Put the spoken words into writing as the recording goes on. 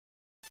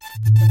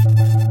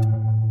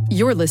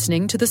You're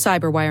listening to the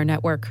Cyberwire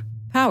Network,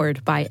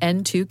 powered by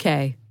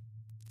N2K.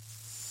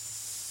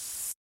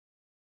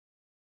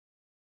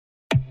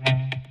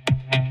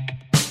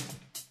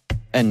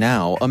 And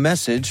now, a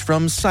message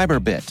from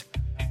Cyberbit.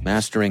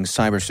 Mastering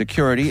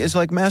cybersecurity is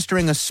like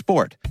mastering a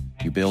sport.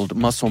 You build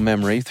muscle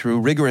memory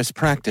through rigorous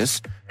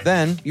practice,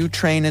 then you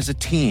train as a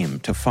team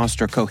to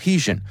foster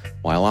cohesion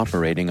while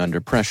operating under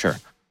pressure.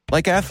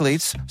 Like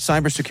athletes,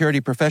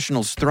 cybersecurity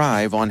professionals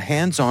thrive on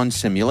hands-on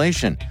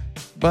simulation.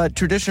 But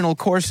traditional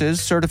courses,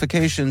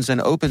 certifications, and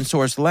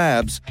open-source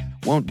labs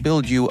won't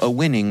build you a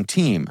winning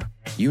team.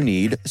 You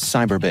need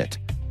Cyberbit.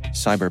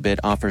 Cyberbit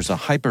offers a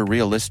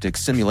hyper-realistic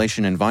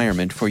simulation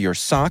environment for your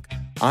SOC,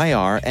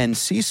 IR, and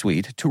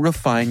C-suite to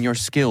refine your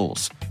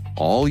skills,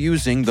 all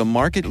using the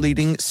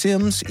market-leading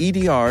SIMs,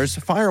 EDRs,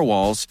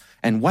 firewalls,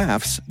 and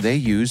WAFs they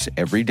use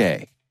every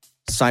day.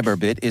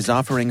 Cyberbit is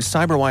offering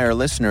Cyberwire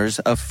listeners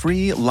a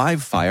free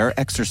live-fire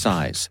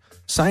exercise.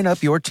 Sign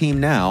up your team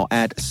now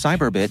at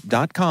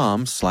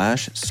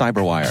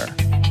cyberbit.com/cyberwire.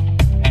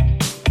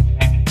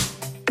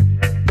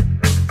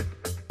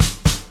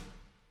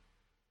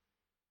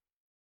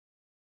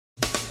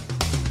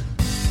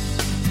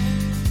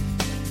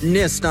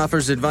 NIST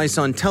offers advice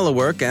on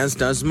telework, as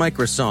does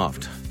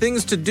Microsoft.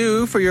 Things to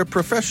do for your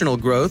professional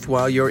growth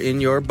while you're in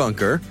your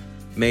bunker.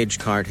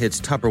 MageCart hits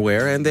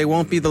Tupperware, and they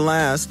won't be the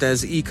last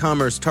as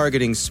e-commerce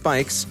targeting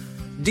spikes.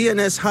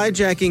 DNS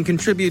hijacking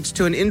contributes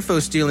to an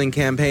info-stealing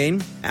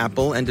campaign.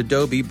 Apple and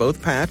Adobe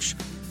both patch.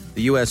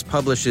 The U.S.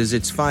 publishes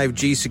its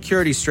 5G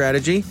security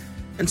strategy.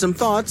 And some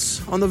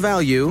thoughts on the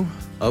value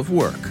of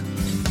work.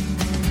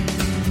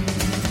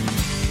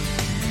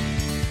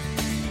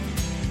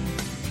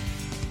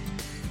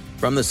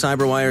 From the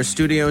Cyberwire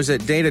studios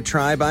at Data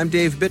Tribe, I'm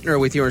Dave Bittner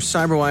with your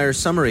Cyberwire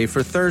summary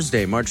for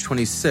Thursday, March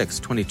 26,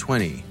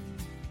 2020.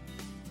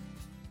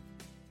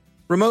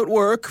 Remote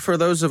work, for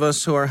those of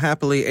us who are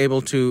happily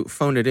able to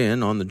phone it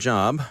in on the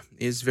job,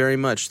 is very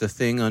much the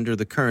thing under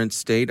the current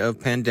state of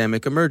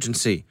pandemic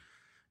emergency.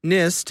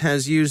 NIST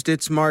has used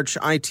its March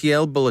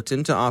ITL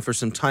bulletin to offer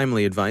some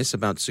timely advice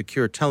about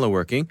secure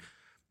teleworking.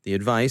 The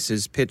advice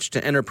is pitched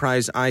to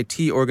enterprise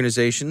IT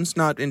organizations,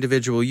 not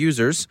individual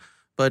users,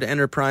 but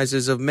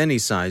enterprises of many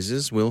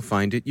sizes will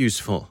find it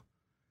useful.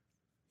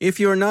 If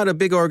you're not a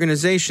big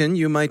organization,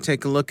 you might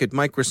take a look at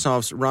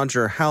Microsoft's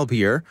Roger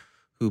Halbier,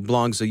 who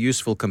blogs a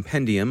useful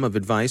compendium of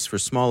advice for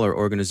smaller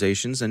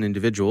organizations and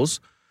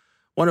individuals.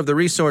 One of the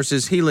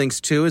resources he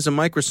links to is a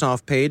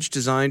Microsoft page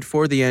designed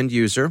for the end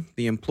user,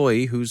 the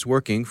employee who's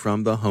working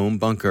from the home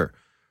bunker.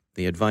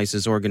 The advice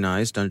is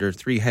organized under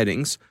 3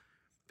 headings.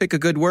 Pick a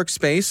good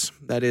workspace,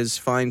 that is,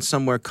 find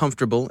somewhere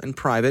comfortable and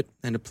private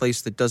and a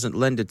place that doesn't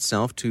lend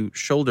itself to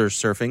shoulder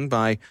surfing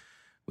by,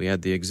 we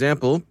had the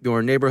example,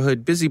 your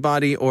neighborhood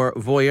busybody or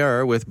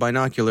voyeur with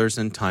binoculars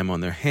and time on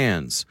their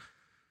hands.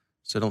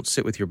 So don't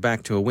sit with your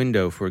back to a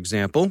window, for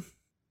example.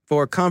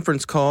 For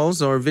conference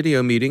calls or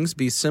video meetings,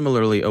 be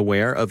similarly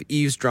aware of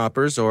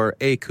eavesdroppers or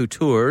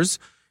écouteurs,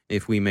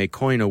 if we may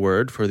coin a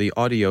word for the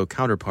audio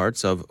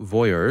counterparts of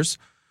voyeurs.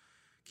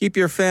 Keep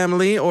your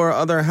family or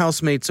other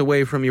housemates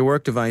away from your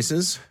work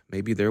devices.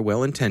 Maybe they're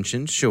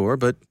well-intentioned, sure,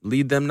 but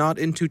lead them not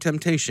into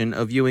temptation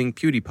of viewing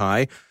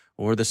PewDiePie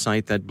or the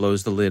site that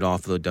blows the lid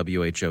off the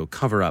WHO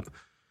cover-up.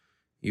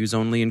 Use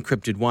only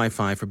encrypted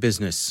Wi-Fi for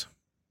business.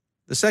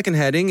 The second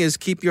heading is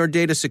keep your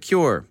data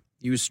secure.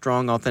 Use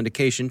strong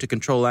authentication to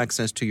control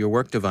access to your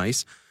work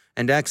device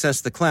and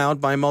access the cloud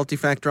by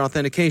multi-factor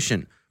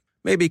authentication.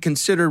 Maybe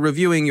consider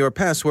reviewing your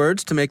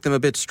passwords to make them a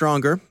bit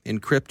stronger.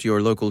 Encrypt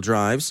your local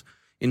drives.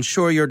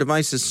 Ensure your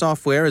device's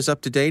software is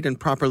up to date and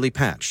properly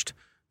patched.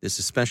 This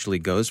especially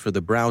goes for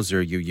the browser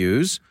you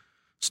use.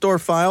 Store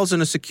files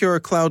in a secure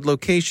cloud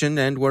location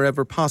and,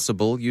 wherever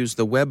possible, use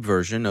the web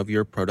version of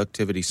your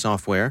productivity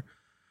software.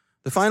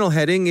 The final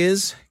heading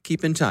is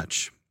keep in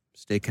touch.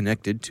 Stay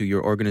connected to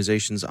your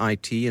organization's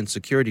IT and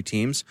security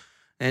teams,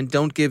 and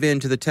don't give in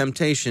to the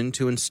temptation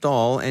to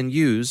install and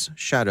use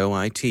shadow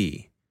IT.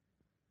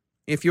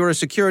 If you're a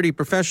security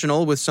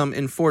professional with some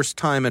enforced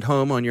time at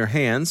home on your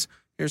hands,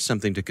 here's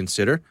something to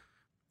consider.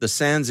 The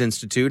SANS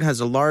Institute has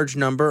a large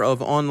number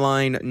of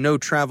online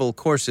no-travel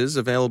courses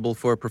available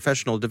for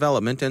professional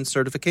development and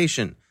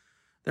certification.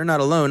 They're not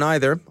alone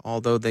either,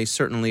 although they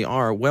certainly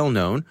are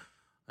well-known.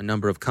 A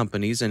number of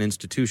companies and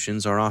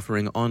institutions are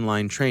offering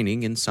online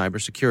training in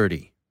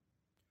cybersecurity.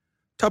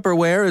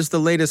 Tupperware is the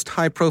latest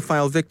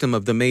high-profile victim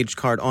of the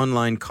MageCart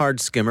online card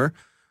skimmer.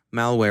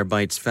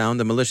 Malwarebytes found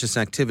the malicious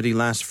activity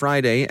last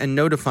Friday and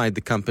notified the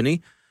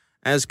company.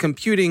 As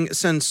Computing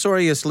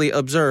Censoriously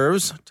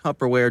observes,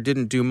 Tupperware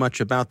didn't do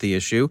much about the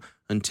issue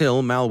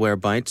until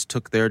Malwarebytes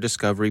took their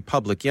discovery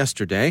public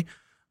yesterday,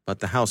 but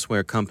the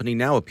houseware company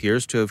now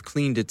appears to have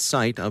cleaned its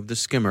site of the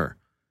skimmer.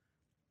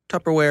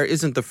 Tupperware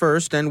isn't the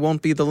first and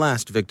won't be the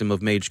last victim of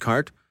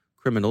MageCart.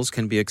 Criminals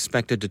can be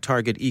expected to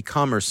target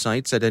e-commerce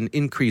sites at an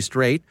increased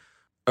rate,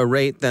 a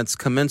rate that's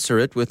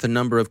commensurate with the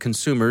number of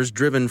consumers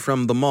driven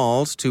from the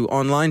malls to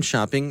online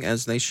shopping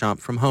as they shop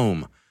from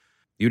home.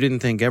 You didn't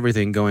think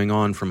everything going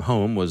on from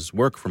home was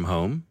work from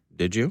home,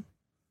 did you?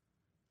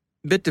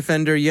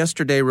 Bitdefender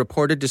yesterday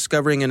reported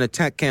discovering an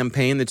attack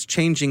campaign that's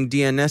changing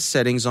DNS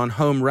settings on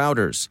home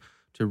routers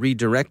to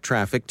redirect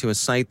traffic to a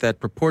site that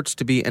purports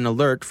to be an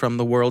alert from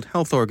the World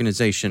Health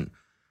Organization.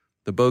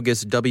 The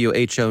bogus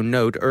WHO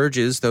note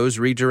urges those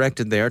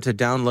redirected there to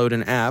download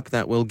an app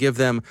that will give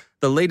them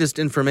the latest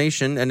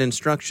information and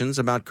instructions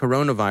about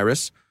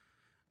coronavirus.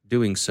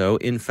 Doing so,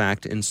 in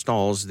fact,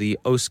 installs the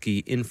Oski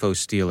info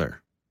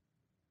stealer.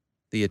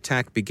 The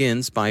attack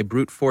begins by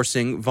brute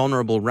forcing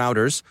vulnerable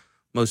routers,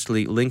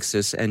 mostly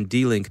Linksys and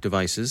D-Link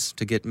devices,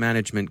 to get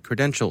management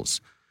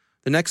credentials.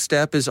 The next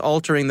step is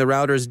altering the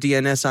router's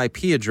DNS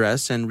IP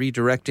address and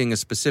redirecting a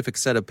specific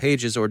set of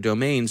pages or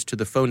domains to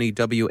the phony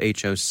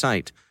WHO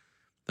site.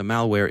 The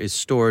malware is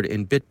stored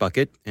in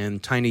Bitbucket,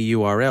 and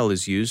tinyURL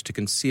is used to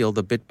conceal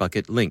the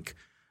Bitbucket link.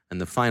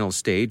 And the final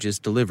stage is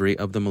delivery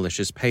of the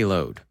malicious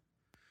payload.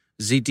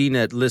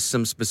 ZDNet lists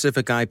some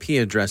specific IP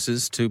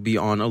addresses to be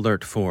on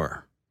alert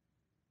for.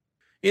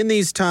 In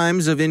these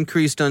times of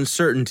increased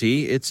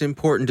uncertainty, it's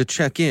important to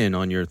check in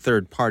on your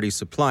third-party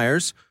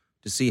suppliers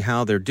to see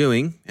how they're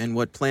doing and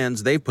what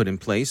plans they've put in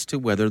place to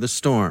weather the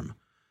storm.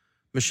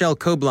 Michelle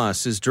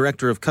Koblas is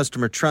Director of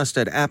Customer Trust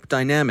at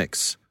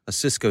AppDynamics, a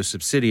Cisco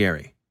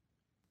subsidiary.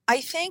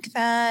 I think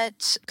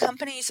that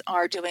companies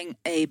are doing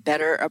a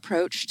better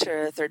approach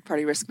to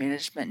third-party risk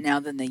management now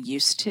than they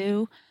used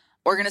to.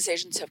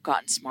 Organizations have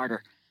gotten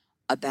smarter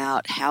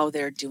about how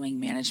they're doing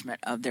management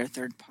of their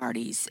third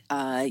parties.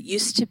 It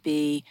used to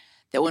be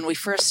that when we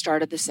first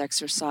started this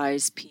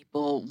exercise,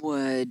 people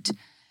would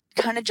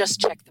kind of just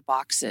check the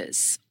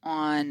boxes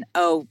on,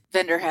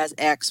 vendor has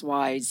X,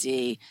 Y,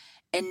 Z.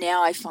 And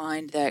now I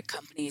find that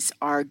companies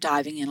are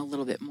diving in a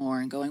little bit more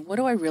and going, what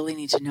do I really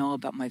need to know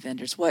about my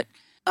vendors? What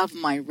of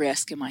my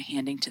risk am I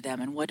handing to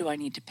them? And what do I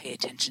need to pay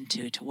attention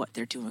to what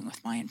they're doing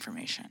with my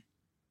information?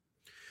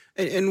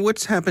 And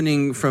what's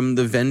happening from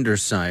the vendor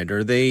side?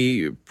 Are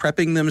they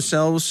prepping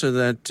themselves so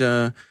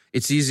that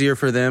it's easier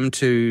for them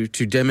to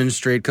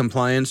demonstrate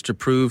compliance, to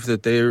prove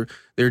that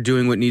they're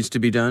doing what needs to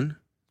be done?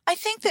 I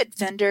think that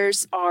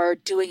vendors are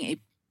doing a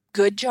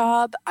good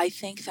job. I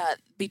think that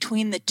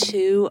between the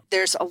two,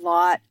 there's a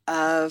lot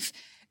of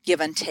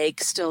give and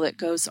take still that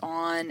goes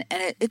on.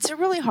 And it's a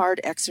really hard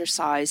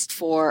exercise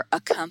for a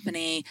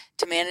company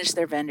to manage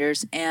their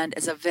vendors and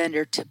as a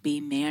vendor to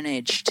be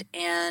managed.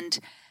 And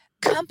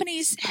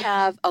companies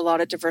have a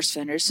lot of diverse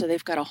vendors, so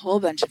they've got a whole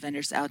bunch of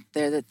vendors out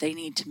there that they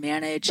need to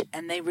manage,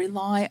 and they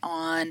rely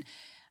on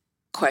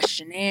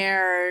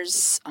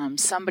questionnaires,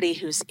 somebody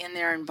who's in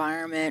their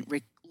environment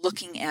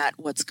looking at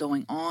what's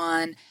going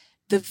on.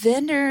 The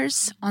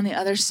vendors on the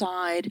other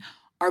side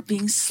are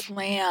being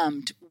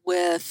slammed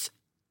with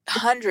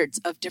hundreds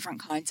of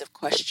different kinds of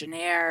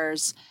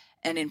questionnaires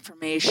and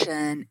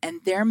information,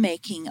 and they're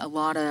making a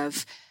lot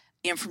of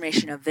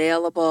information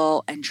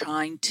available and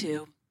trying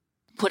to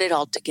put it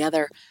all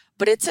together.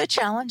 But it's a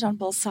challenge on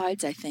both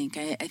sides, I think.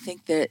 I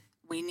think that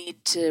we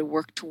need to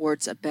work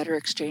towards a better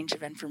exchange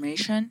of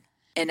information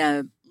and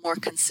a more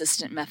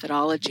consistent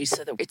methodology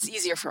so that it's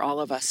easier for all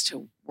of us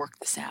to work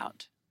this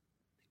out.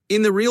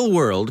 In the real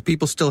world,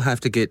 people still have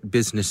to get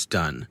business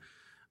done.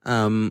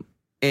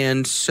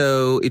 And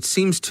so it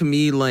seems to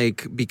me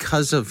like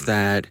because of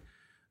that,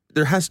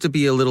 there has to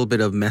be a little bit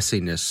of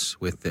messiness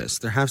with this.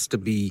 There has to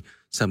be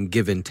some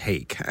give and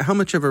take. How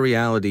much of a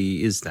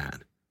reality is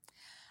that?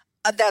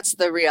 That's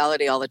the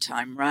reality all the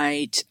time,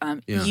 right?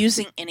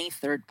 Using any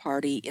third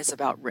party is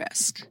about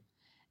risk,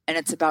 and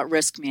it's about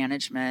risk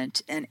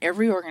management. And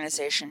every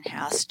organization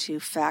has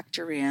to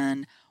factor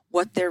in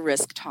what their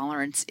risk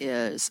tolerance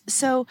is.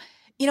 So,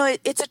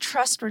 it's a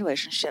trust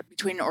relationship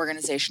between an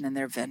organization and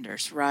their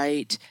vendors,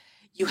 right?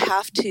 You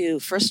have to,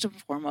 first and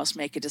foremost,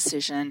 make a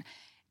decision.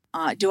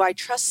 Do I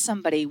trust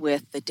somebody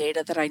with the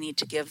data that I need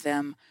to give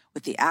them,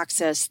 with the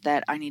access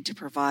that I need to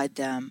provide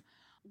them?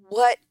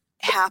 What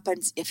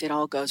happens if it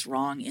all goes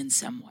wrong in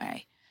some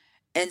way?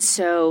 And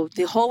so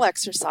the whole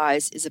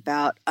exercise is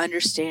about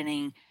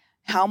understanding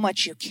how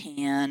much you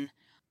can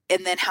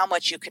and then how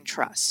much you can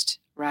trust,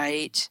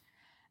 right?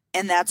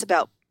 And that's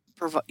about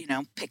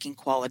picking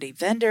quality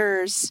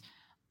vendors,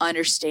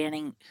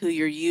 understanding who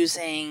you're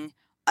using,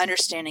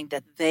 understanding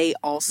that they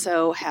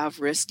also have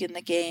risk in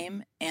the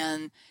game.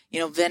 And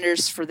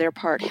vendors for their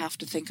part have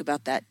to think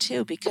about that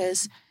too,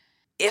 because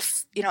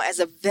if as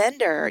a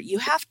vendor you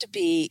have to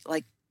be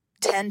like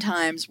 10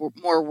 times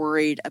more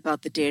worried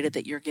about the data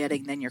that you're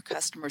getting than your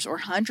customers, or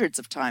hundreds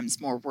of times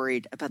more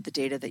worried about the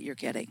data that you're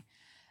getting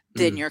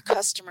than your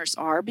customers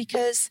are,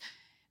 because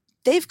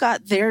they've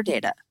got their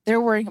data.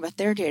 They're worrying about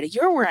their data.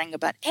 You're worrying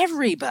about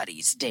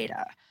everybody's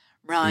data,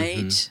 right?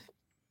 Mm-hmm.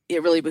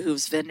 It really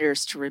behooves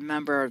vendors to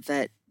remember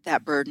that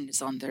that burden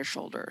is on their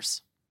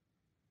shoulders.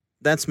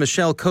 That's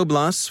Michelle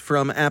Koblas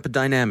from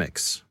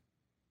AppDynamics.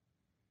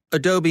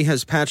 Adobe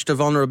has patched a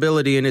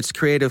vulnerability in its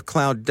Creative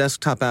Cloud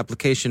desktop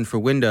application for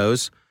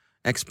Windows.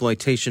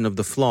 Exploitation of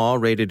the flaw,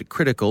 rated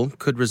critical,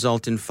 could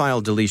result in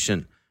file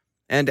deletion.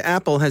 And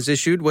Apple has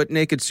issued what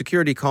Naked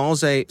Security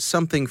calls a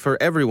Something for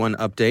Everyone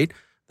update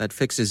that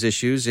fixes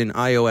issues in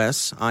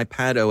iOS,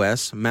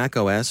 iPadOS,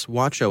 macOS,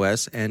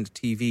 watchOS, and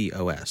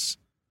tvOS.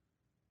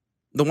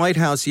 The White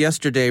House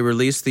yesterday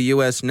released the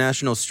U.S.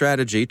 national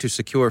strategy to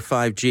secure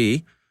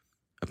 5G.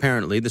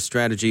 Apparently, the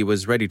strategy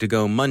was ready to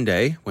go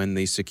Monday when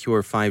the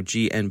Secure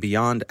 5G and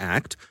Beyond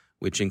Act,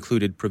 which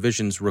included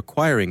provisions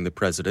requiring the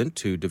president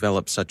to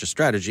develop such a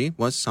strategy,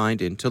 was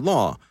signed into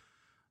law.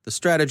 The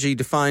strategy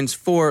defines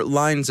 4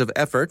 lines of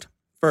effort.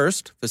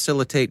 First,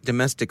 facilitate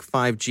domestic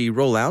 5G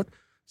rollout.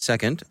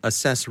 Second,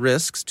 assess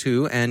risks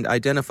to and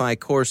identify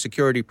core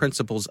security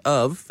principles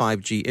of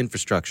 5G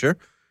infrastructure.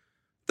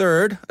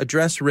 Third,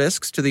 address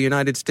risks to the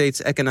United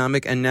States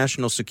economic and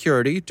national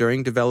security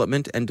during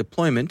development and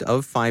deployment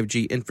of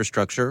 5G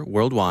infrastructure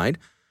worldwide.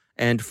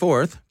 And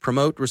fourth,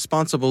 promote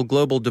responsible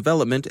global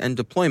development and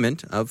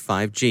deployment of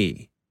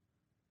 5G.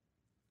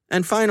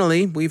 And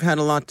finally, we've had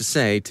a lot to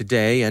say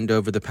today and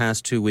over the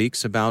past 2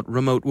 weeks about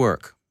remote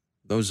work.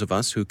 Those of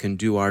us who can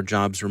do our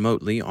jobs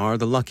remotely are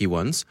the lucky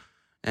ones,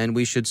 and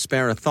we should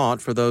spare a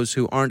thought for those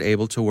who aren't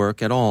able to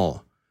work at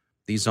all.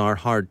 These are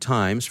hard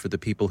times for the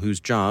people whose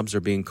jobs are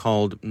being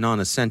called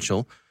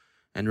non-essential.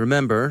 And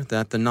remember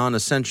that the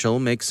non-essential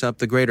makes up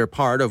the greater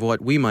part of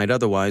what we might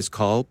otherwise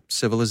call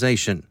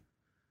civilization.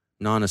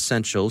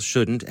 Non-essential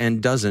shouldn't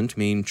and doesn't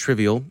mean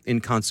trivial,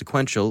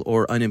 inconsequential,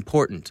 or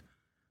unimportant.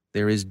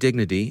 There is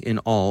dignity in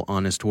all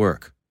honest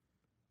work.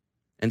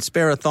 And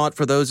spare a thought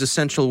for those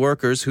essential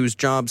workers whose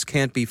jobs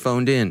can't be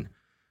phoned in.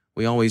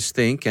 We always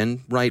think,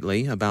 and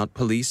rightly, about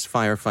police,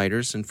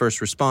 firefighters, and first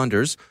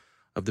responders,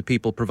 of the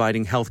people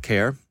providing health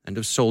care, and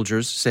of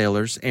soldiers,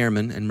 sailors,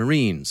 airmen, and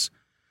Marines.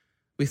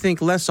 We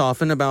think less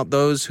often about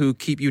those who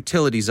keep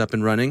utilities up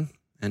and running,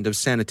 and of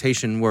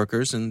sanitation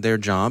workers and their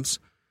jobs.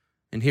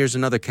 And here's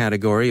another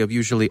category of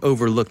usually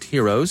overlooked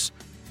heroes,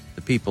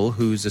 the people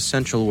whose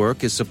essential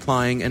work is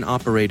supplying and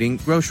operating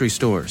grocery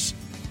stores.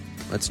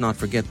 Let's not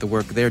forget the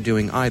work they're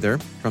doing either,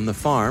 from the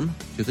farm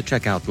to the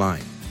checkout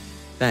line.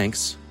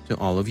 Thanks to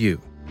all of you.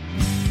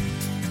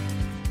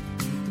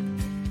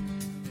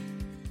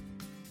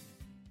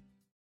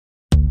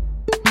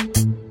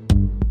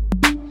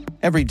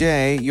 Every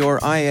day, your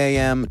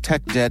IAM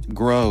tech debt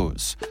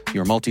grows.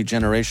 Your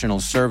multi-generational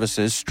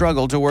services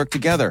struggle to work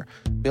together.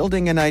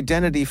 Building an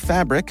identity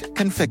fabric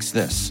can fix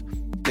this.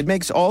 It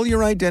makes all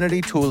your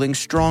identity tooling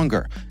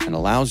stronger and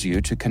allows you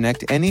to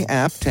connect any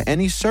app to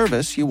any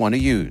service you want to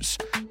use,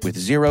 with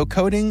zero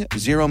coding,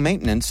 zero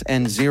maintenance,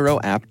 and zero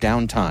app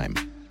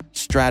downtime.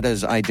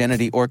 Strata's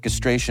identity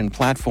orchestration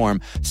platform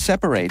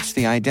separates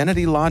the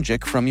identity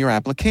logic from your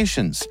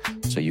applications,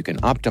 so you can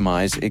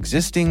optimize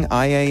existing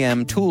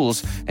IAM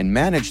tools and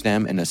manage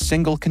them in a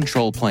single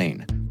control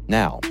plane.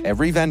 Now,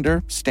 every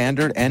vendor,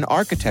 standard, and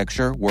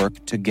architecture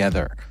work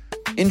together.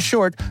 In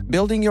short,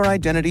 building your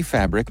identity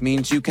fabric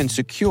means you can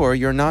secure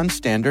your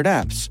non-standard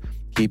apps,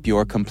 keep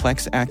your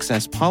complex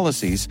access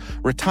policies,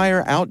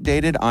 retire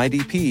outdated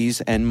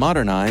IDPs, and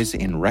modernize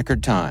in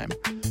record time.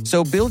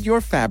 So build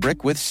your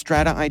fabric with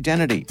Strata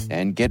Identity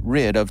and get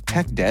rid of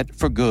tech debt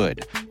for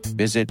good.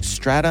 Visit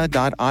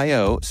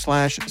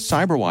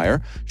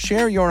strata.io/cyberwire,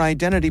 share your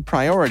identity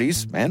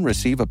priorities, and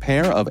receive a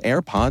pair of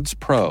AirPods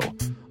Pro.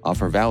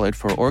 Offer valid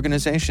for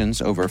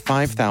organizations over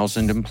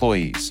 5,000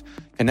 employees.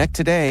 Connect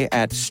today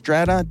at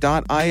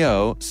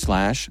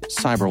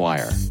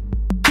strata.io/cyberwire.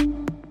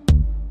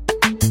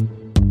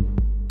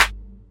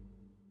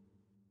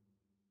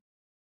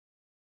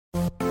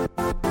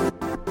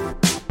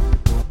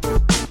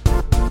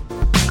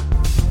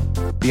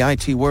 The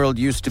IT world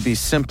used to be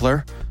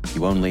simpler.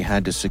 You only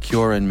had to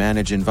secure and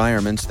manage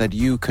environments that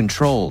you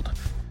controlled.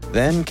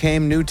 Then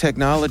came new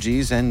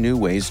technologies and new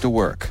ways to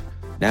work.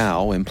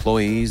 Now,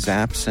 employees,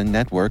 apps, and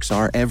networks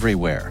are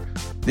everywhere.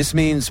 This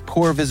means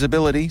poor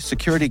visibility,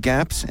 security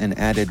gaps, and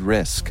added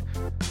risk.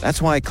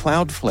 That's why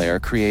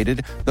Cloudflare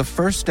created the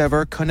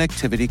first-ever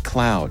connectivity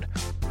cloud.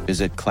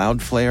 Visit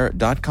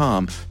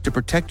cloudflare.com to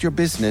protect your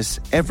business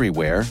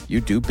everywhere you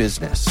do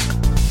business.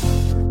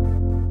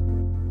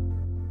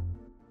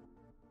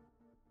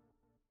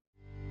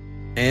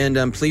 And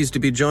I'm pleased to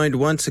be joined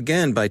once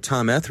again by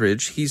Tom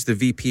Etheridge. He's the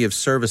VP of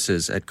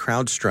Services at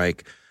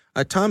CrowdStrike.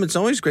 Tom, it's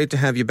always great to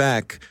have you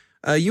back.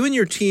 You and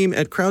your team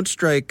at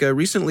CrowdStrike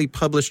recently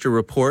published a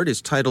report. It's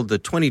titled the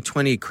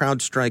 2020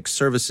 CrowdStrike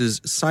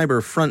Services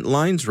Cyber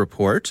Frontlines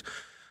Report.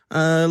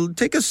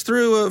 Take us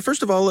through,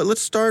 first of all,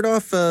 let's start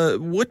off.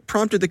 What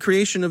prompted the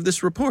creation of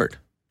this report?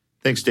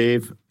 Thanks,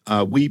 Dave.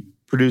 We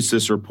produce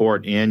this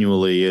report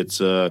annually. It's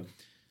a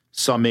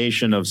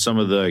summation of some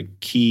of the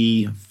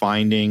key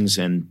findings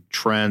and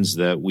trends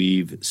that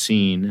we've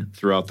seen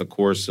throughout the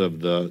course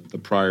of the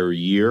prior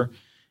year.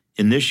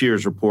 In this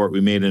year's report,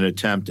 we made an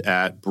attempt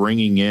at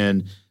bringing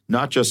in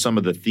not just some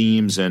of the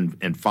themes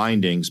and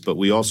findings, but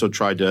we also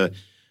tried to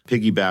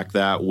piggyback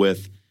that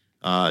with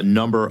a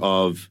number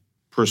of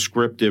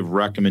prescriptive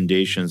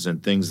recommendations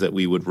and things that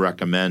we would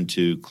recommend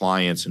to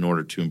clients in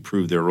order to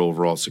improve their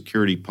overall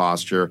security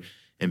posture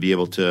and be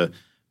able to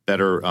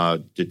better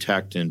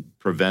detect and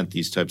prevent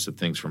these types of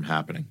things from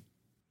happening.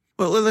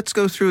 Well, let's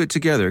go through it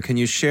together. Can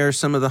you share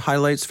some of the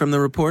highlights from the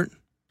report?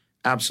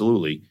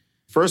 Absolutely.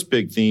 First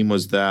big theme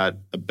was that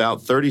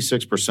about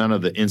 36%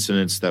 of the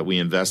incidents that we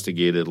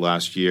investigated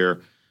last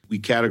year we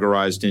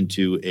categorized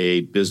into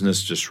a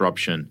business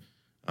disruption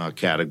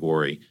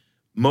category.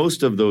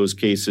 Most of those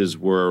cases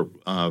were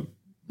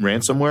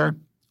ransomware,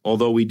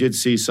 although we did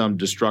see some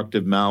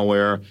destructive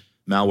malware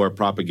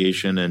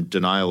propagation, and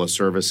denial of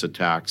service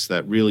attacks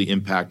that really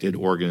impacted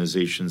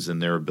organizations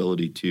and their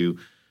ability to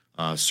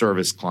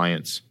service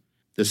clients.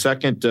 The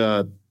second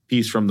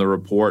piece from the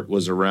report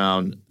was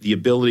around the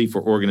ability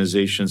for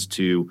organizations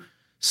to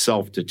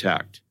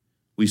self-detect.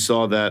 We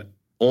saw that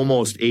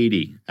almost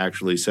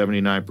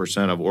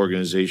 79% of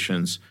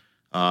organizations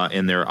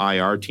and their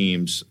IR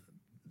teams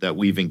that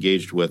we've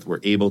engaged with were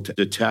able to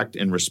detect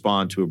and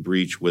respond to a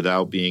breach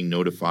without being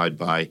notified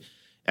by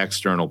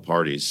external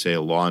parties, say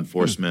a law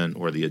enforcement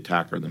or the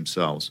attacker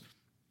themselves.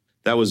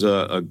 That was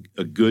a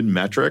good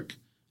metric.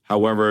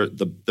 However,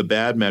 the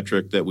bad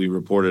metric that we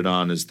reported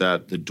on is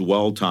that the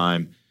dwell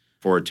time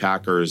for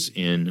attackers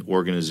in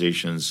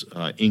organizations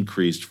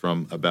increased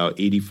from about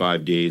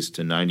 85 days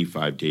to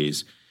 95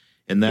 days.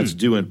 And that's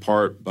due in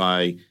part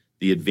by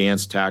the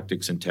advanced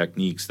tactics and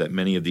techniques that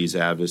many of these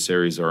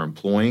adversaries are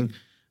employing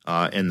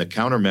and the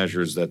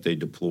countermeasures that they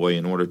deploy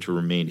in order to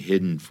remain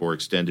hidden for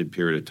extended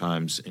period of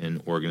times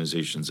in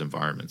organizations'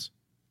 environments.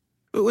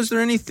 But was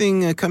there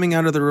anything coming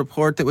out of the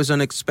report that was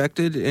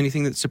unexpected?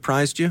 Anything that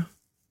surprised you?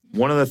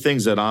 One of the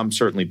things that I'm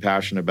certainly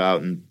passionate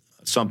about, and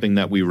something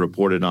that we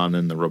reported on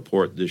in the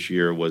report this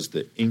year, was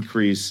the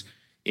increase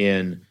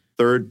in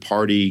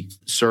third-party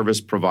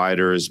service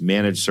providers,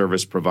 managed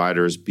service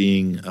providers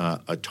being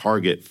a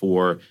target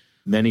for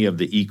many of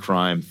the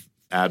e-crime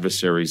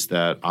adversaries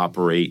that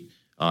operate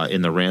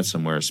in the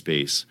ransomware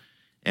space.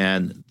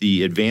 And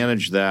the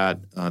advantage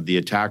that the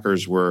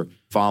attackers were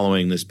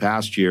following this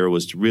past year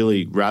was to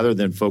really, rather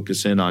than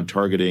focus in on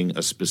targeting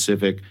a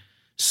specific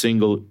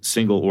single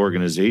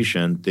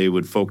organization, they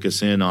would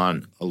focus in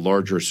on a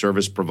larger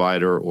service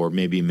provider or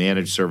maybe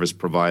managed service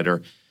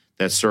provider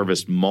that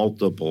serviced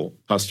multiple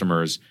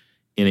customers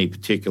in a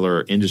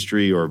particular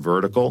industry or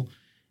vertical.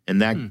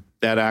 And that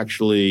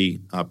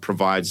actually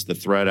provides the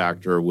threat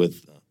actor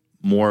with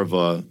more of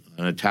an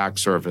attack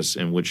surface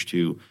in which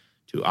to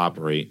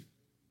operate.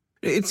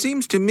 It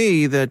seems to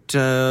me that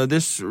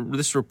this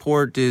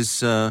report is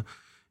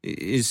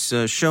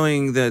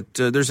showing that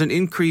there's an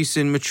increase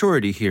in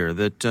maturity here,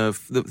 that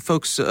the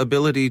folks'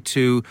 ability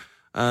to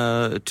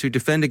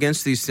defend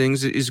against these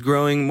things is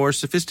growing more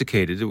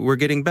sophisticated. We're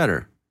getting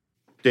better.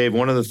 Dave,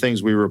 one of the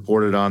things we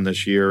reported on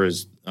this year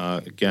is,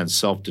 again,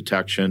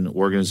 self-detection,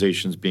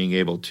 organizations being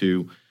able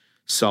to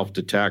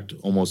self-detect.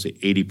 Almost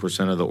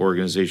 80% of the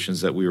organizations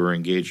that we were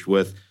engaged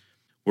with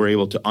were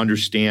able to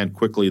understand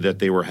quickly that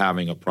they were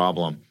having a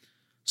problem.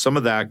 Some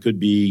of that could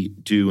be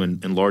due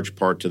in large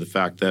part to the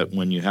fact that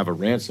when you have a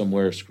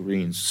ransomware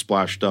screen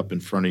splashed up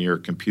in front of your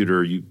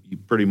computer, you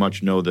pretty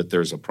much know that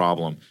there's a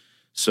problem.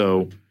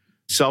 So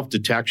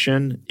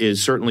self-detection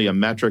is certainly a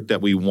metric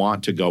that we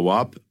want to go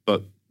up,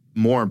 but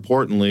more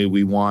importantly,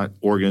 we want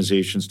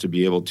organizations to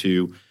be able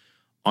to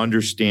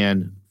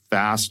understand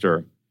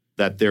faster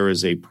that there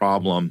is a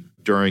problem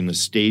during the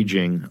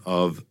staging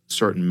of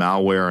certain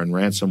malware and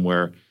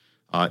ransomware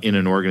in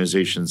an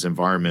organization's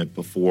environment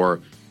before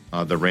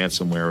the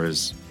ransomware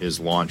is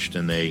launched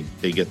and they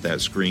get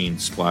that screen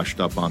splashed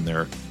up on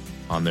their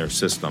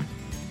system.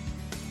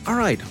 All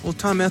right. Well,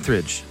 Tom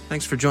Etheridge,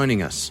 thanks for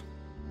joining us.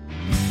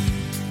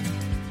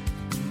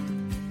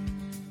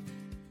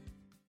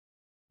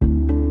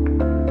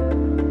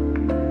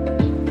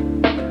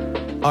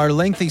 Are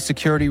lengthy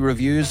security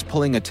reviews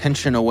pulling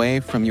attention away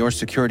from your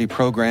security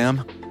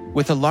program?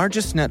 With the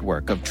largest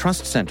network of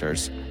trust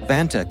centers,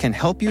 Vanta can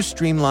help you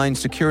streamline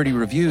security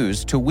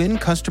reviews to win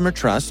customer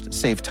trust,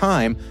 save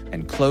time,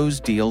 and close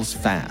deals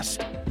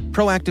fast.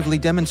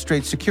 Proactively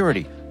demonstrate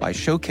security by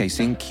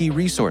showcasing key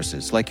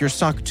resources like your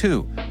SOC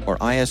 2 or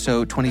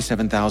ISO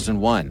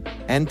 27001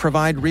 and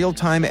provide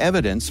real-time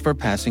evidence for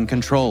passing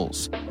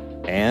controls.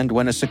 And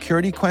when a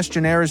security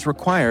questionnaire is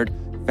required,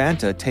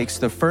 Vanta takes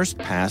the first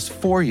pass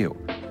for you.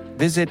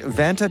 Visit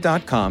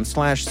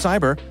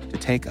vanta.com/cyber to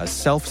take a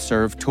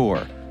self-serve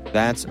tour.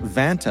 That's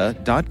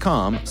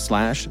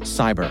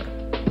vanta.com/cyber.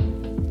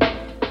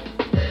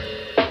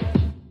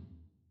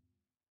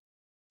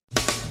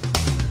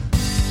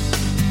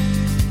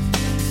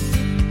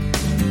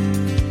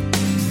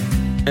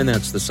 And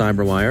that's the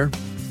Cyberwire.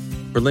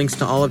 For links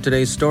to all of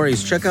today's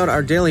stories, check out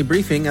our daily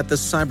briefing at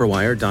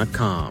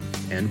thecyberwire.com.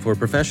 And for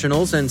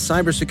professionals and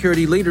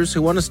cybersecurity leaders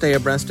who want to stay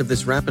abreast of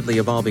this rapidly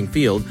evolving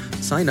field,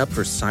 sign up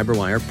for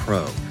Cyberwire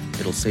Pro.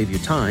 It'll save you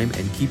time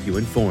and keep you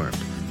informed.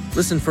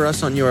 Listen for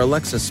us on your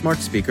Alexa smart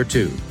speaker,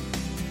 too.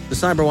 The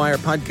Cyberwire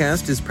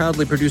podcast is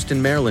proudly produced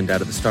in Maryland out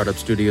of the startup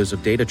studios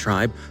of Data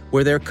Tribe,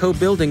 where they're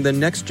co-building the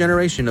next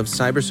generation of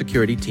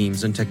cybersecurity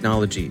teams and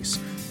technologies.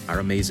 Our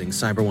amazing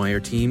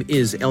Cyberwire team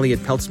is Elliot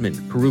Peltzman,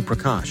 Puru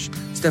Prakash,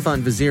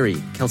 Stefan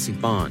Vaziri, Kelsey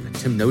Bond,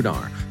 Tim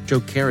Nodar,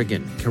 Joe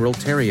Kerrigan, Carol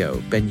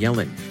Terrio, Ben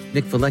Yellen,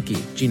 Nick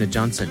Valecki, Gina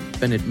Johnson,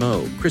 Bennett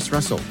Moe, Chris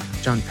Russell,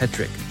 John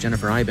Petrick,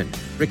 Jennifer Iben,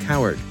 Rick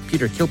Howard,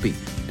 Peter Kilpie,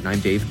 and I'm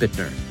Dave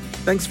Bittner.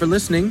 Thanks for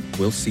listening.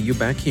 We'll see you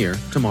back here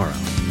tomorrow.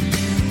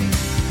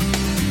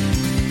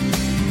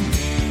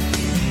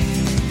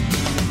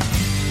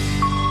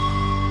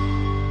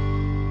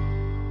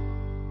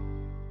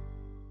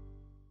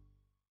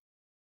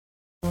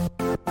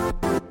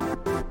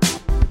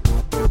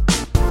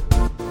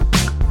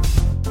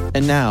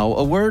 And now,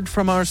 a word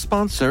from our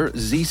sponsor,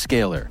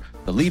 Zscaler,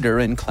 the leader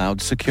in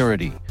cloud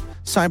security.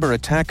 Cyber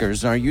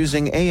attackers are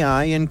using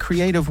AI in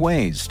creative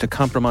ways to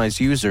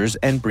compromise users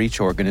and breach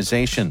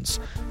organizations.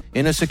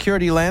 In a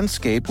security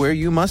landscape where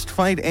you must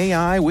fight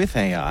AI with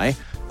AI,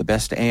 the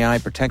best AI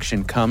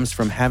protection comes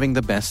from having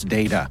the best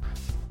data.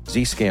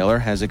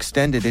 Zscaler has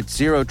extended its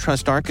Zero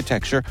Trust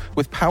architecture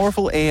with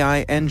powerful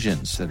AI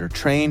engines that are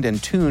trained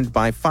and tuned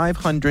by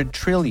 500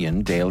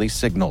 trillion daily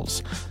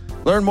signals.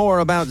 Learn more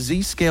about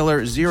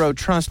Zscaler Zero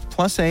Trust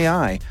plus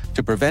AI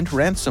to prevent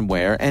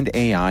ransomware and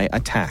AI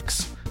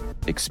attacks.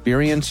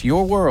 Experience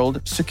your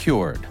world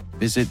secured.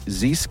 Visit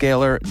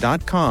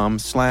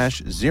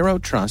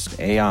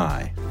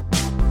zscaler.com/zerotrustai.